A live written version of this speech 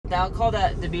I'll call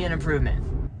that to be an improvement.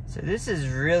 So this is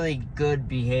really good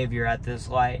behavior at this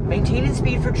light. Maintaining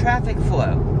speed for traffic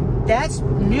flow. That's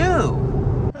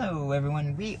new. Hello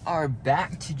everyone, we are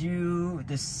back to do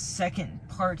the second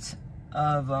part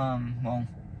of, well,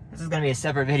 this is gonna be a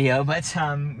separate video, but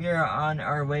we're on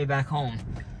our way back home.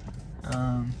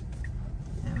 And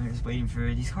we're just waiting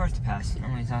for these cars to pass.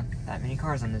 Normally there's not that many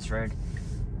cars on this road.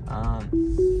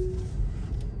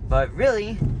 But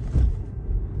really,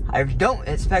 I don't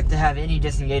expect to have any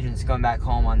disengagements going back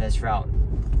home on this route.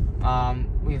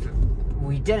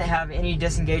 We didn't have any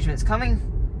disengagements coming.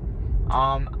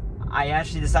 I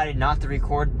actually decided not to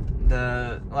record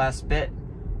the last bit.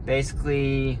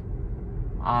 Basically, it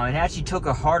actually took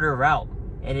a harder route,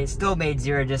 and it still made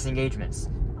 0 disengagements.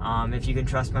 If you can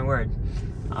trust my word.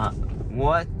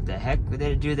 What the heck did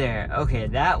it do there? Okay,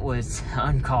 that was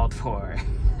uncalled for.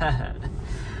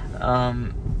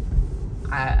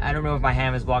 I don't know if my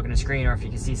hand is blocking the screen or if you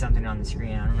can see something on the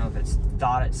screen. I don't know if it's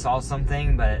thought it saw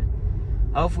something, but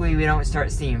hopefully we don't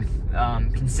start seeing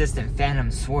consistent phantom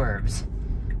swerves.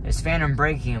 There's phantom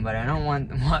braking, but I don't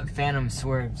want phantom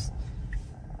swerves.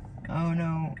 Oh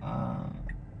no.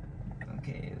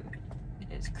 Okay,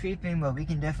 it's creeping, but we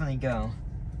can definitely go.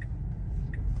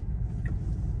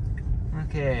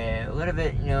 Okay, a little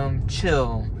bit,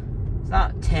 chill. It's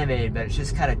not timid, but it's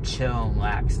just kind of chill and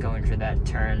lax going through that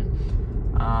turn.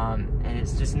 And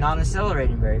it's just not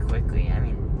accelerating very quickly. I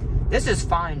mean, this is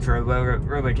fine for a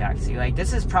robotaxi. Like,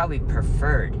 this is probably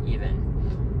preferred, even.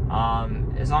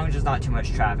 As long as there's not too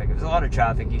much traffic. If there's a lot of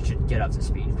traffic, you should get up to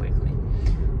speed quickly.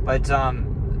 But,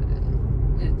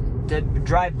 to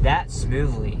drive that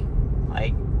smoothly,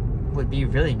 like, would be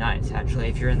really nice, actually,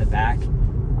 if you're in the back.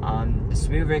 The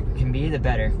smoother it can be, the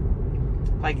better.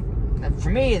 Like, for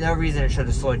me, no reason it should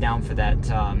have slowed down for that,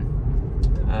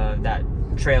 that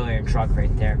trailer and truck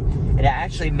right there. It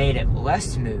actually made it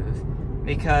less smooth,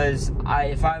 because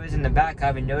if I was in the back,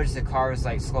 I would notice the car was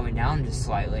like slowing down just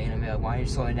slightly, and I'd be like, why are you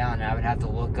slowing down? And I would have to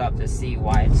look up to see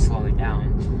why it's slowing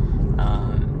down.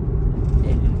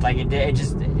 It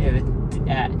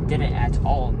didn't at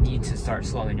all need to start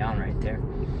slowing down right there.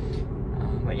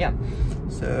 But yeah,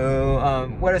 so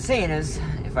what I was saying is,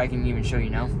 if I can even show you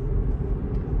now,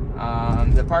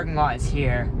 the parking lot is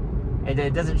here.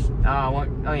 It doesn't,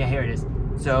 oh yeah, here it is.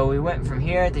 So we went from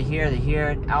here to here to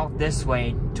here, out this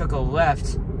way, took a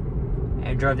left,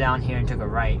 and drove down here and took a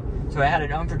right. So I had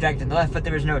an unprotected left, but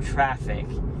there was no traffic,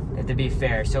 to be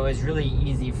fair. So it was really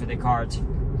easy for the car to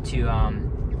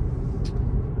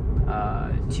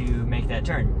make that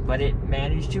turn. But it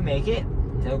managed to make it,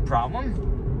 no problem.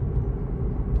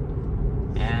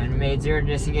 And made 0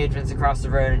 disengagements across the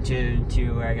road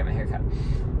into where I got my hair cut.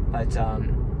 But,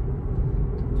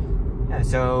 yeah,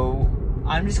 so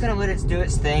I'm just gonna let it do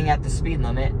its thing at the speed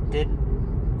limit. Did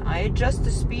I adjust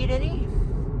the speed any?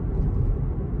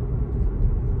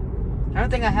 I don't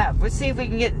think I have. Let's see if we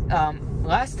can get,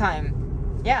 last time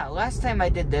I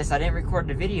did this, I didn't record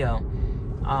the video,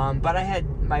 but I had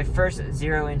my first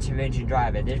 0 intervention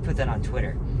drive. I did put that on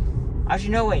Twitter.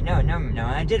 Actually, no, wait, no,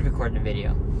 I did record the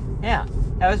video. Yeah,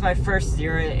 that was my first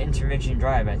 0 intervention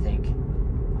drive, I think.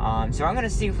 So I'm gonna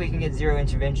see if we can get 0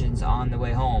 interventions on the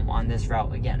way home on this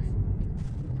route again.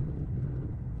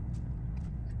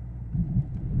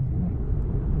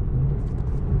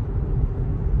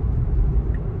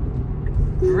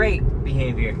 Great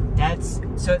behavior.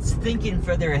 So it's thinking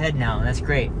further ahead now. That's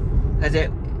great. Because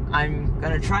I'm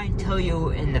gonna try and tell you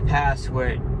in the past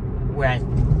where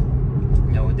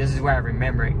this is where I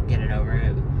remember it getting over.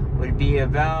 It would be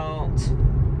about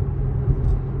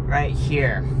right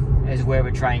here is where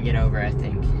we try and get over, I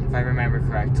think, if I remember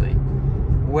correctly.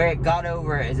 Where it got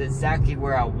over is exactly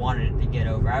where I wanted it to get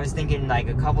over. I was thinking like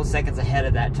a couple seconds ahead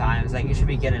of that time. It's like, you should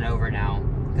be getting over now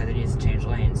because it needs to change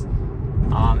lanes.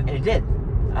 And it did.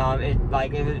 It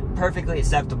was perfectly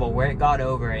acceptable. Where it got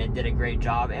over, it did a great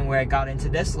job. And where it got into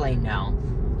this lane now,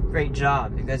 great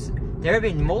job. Because there have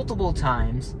been multiple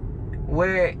times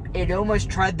where it almost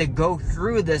tried to go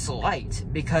through this light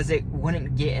because it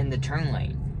wouldn't get in the turn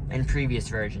lane in previous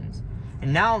versions.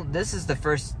 And now this is the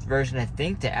first version, I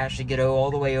think, to actually get all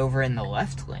the way over in the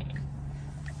left lane.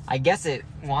 I guess it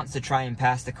wants to try and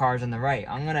pass the cars on the right.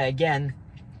 We're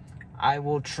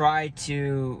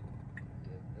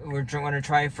going to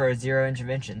try for 0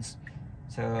 interventions.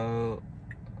 So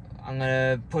I'm going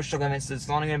to push the limits. It's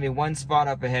only going to be 1 spot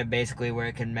up ahead, basically, where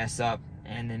it can mess up,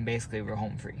 and then basically we're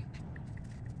home free.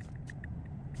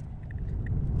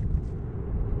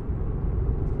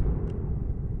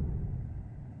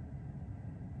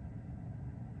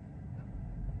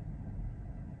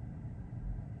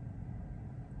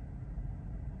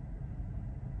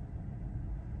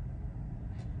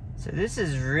 So this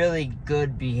is really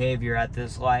good behavior at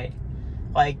this light.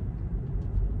 Like,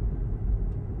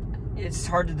 it's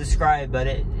hard to describe, but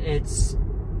it's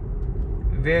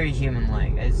very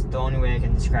human-like. It's the only way I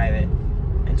can describe it.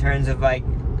 In terms of, like,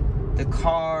 the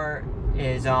car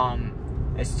is,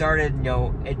 it started, you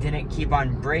know, it didn't keep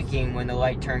on braking when the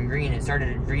light turned green. It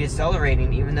started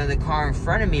reaccelerating even though the car in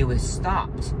front of me was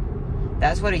stopped.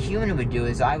 That's what a human would do,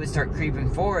 is I would start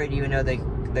creeping forward even though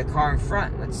the car in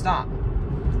front would stop.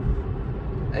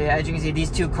 As you can see,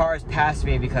 these two cars passed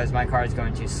me because my car is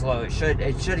going too slow.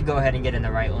 It should go ahead and get in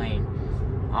the right lane.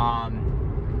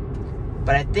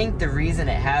 But I think the reason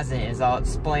it hasn't is, I'll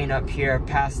explain up here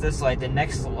past this light. The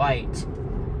next light,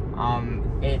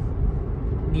 it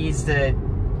needs to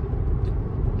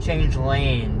change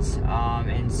lanes,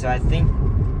 and so I think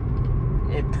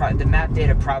the map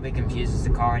data probably confuses the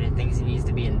car, and it thinks it needs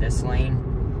to be in this lane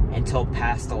until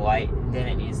past the light, then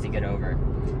it needs to get over.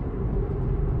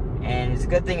 And it's a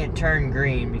good thing it turned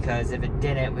green, because if it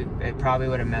didn't, it probably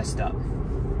would have messed up.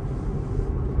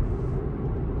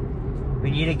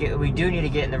 We do need to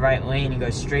get in the right lane and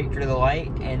go straight through the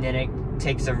light, and then it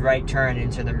takes a right turn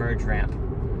into the merge ramp.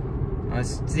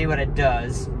 Let's see what it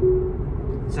does.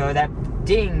 So that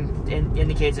ding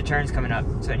indicates a turn's coming up,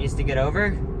 so it needs to get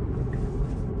over.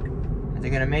 Are they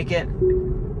gonna make it?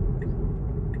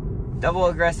 Double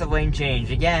aggressive lane change.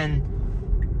 Again,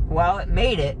 while it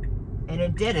made it, and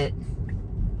it did it,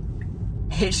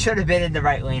 it should have been in the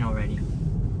right lane already.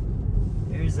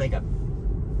 There's like a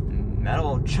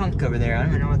metal chunk over there. I don't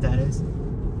even know what that is.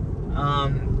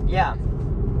 Yeah.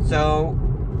 So,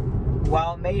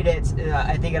 while it made it,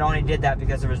 I think it only did that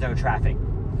because there was no traffic.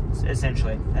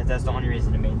 Essentially. That's the only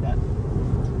reason it made that.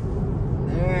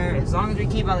 There, as long as we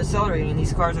keep on accelerating,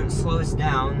 these cars don't slow us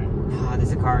down. Ah,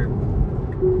 there's a car.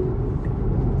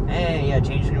 Hey, yeah,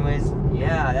 changing ways.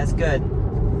 Yeah, that's good.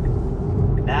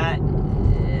 That,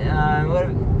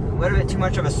 what a bit too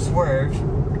much of a swerve.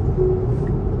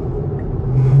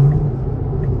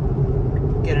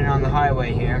 Getting on the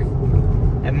highway here.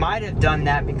 It might have done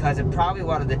that because it probably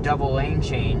wanted the double lane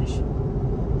change,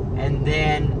 and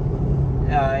then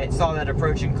it saw that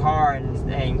approaching car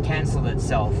and canceled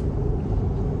itself.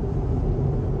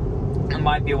 That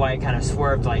might be why it kind of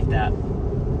swerved like that.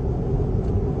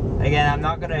 Again, I'm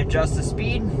not going to adjust the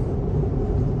speed,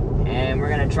 and we're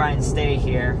going to try and stay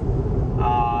here.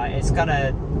 I'm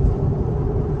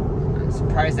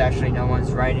surprised actually no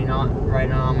one's riding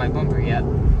on my bumper yet.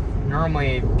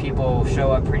 Normally people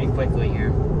show up pretty quickly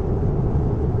here.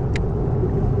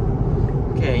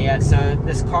 Okay, yeah, so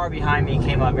this car behind me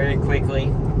came up very quickly.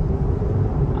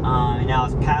 And now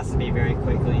it's passing me very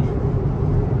quickly.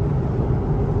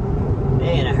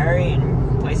 Hey, in a hurry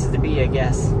and places to be, I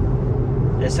guess.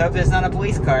 Just hope there's not a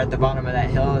police car at the bottom of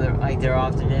that hill like there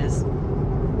often is.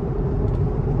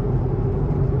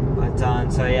 But,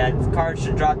 so yeah, the car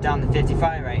should drop down to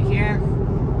 55 right here.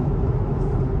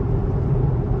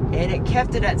 And it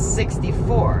kept it at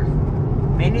 64.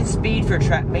 Maintaining speed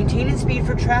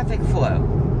for traffic flow.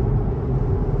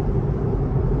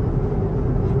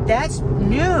 That's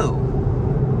new.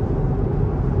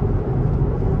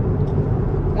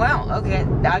 Wow, okay.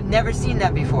 I've never seen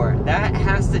that before. That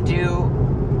has to do...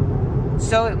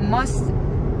 So it must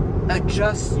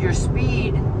adjust your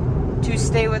speed to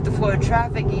stay with the flow of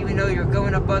traffic even though you're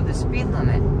going above the speed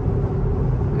limit.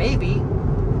 Maybe.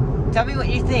 Tell me what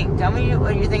you think. Tell me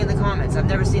what you think in the comments. I've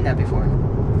never seen that before.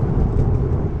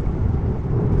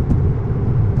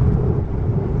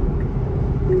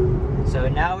 So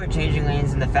now we're changing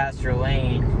lanes in the faster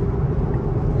lane.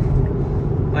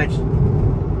 Which...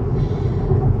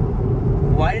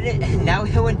 Why did it... Now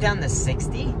it went down to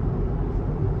 60?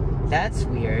 That's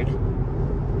weird.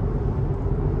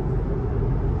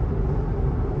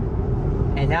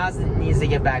 And now it needs to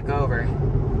get back over.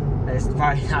 But it's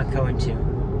probably not going to.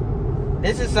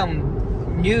 This is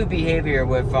some new behavior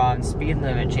with speed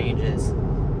limit changes.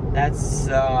 That's...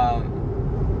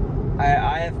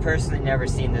 I have personally never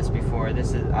seen this before.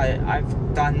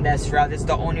 I've done this route. This is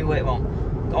the only way, well,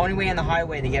 the only way on the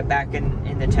highway to get back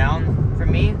in the town for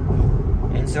me.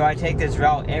 And so I take this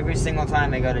route every single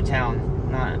time I go to town.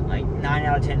 Not like 9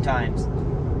 out of 10 times.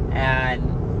 And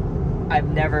I've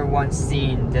never once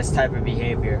seen this type of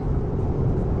behavior.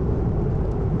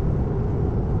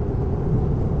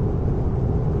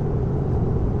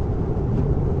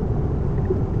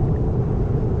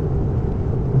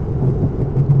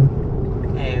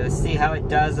 How it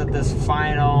does at this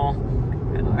final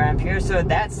ramp here. So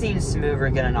that seems smoother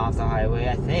getting off the highway,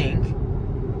 I think.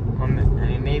 I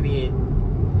mean, maybe...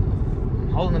 I'm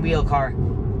holding the wheel, car.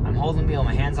 I'm holding the wheel.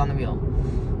 My hand's on the wheel.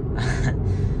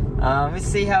 Let's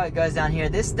see how it goes down here.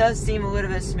 This does seem a little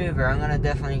bit smoother. I'm gonna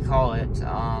definitely call it.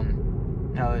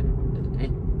 No,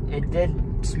 it did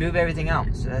smooth everything out.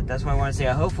 So that's what I want to say.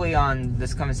 Hopefully on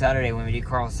this coming Saturday when we do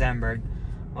Carl Sandburg,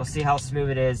 we'll see how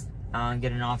smooth it is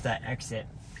getting off that exit.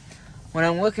 What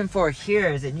I'm looking for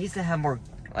here is it needs to have more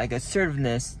like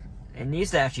assertiveness. It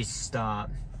needs to actually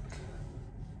stop.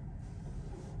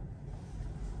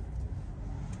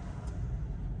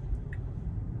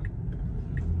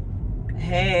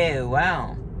 Hey,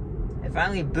 wow. It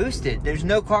finally boosted. There's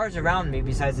no cars around me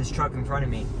besides this truck in front of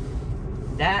me.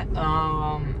 That,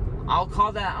 I'll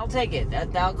call that, I'll take it.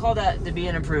 I'll call that to be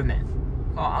an improvement.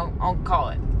 I'll call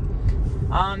it.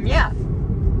 Yeah.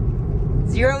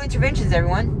 0 interventions,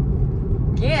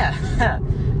 everyone. Yeah.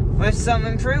 With some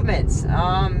improvements.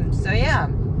 So yeah.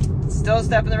 Still a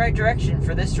step in the right direction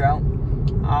for this route.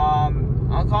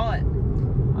 I'll call it.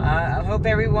 I hope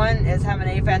everyone is having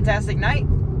a fantastic night.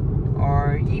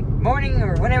 Or morning,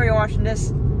 or whenever you're watching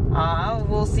this.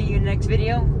 We'll see you in the next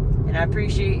video. And I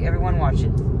appreciate everyone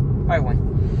watching. Bye, everyone.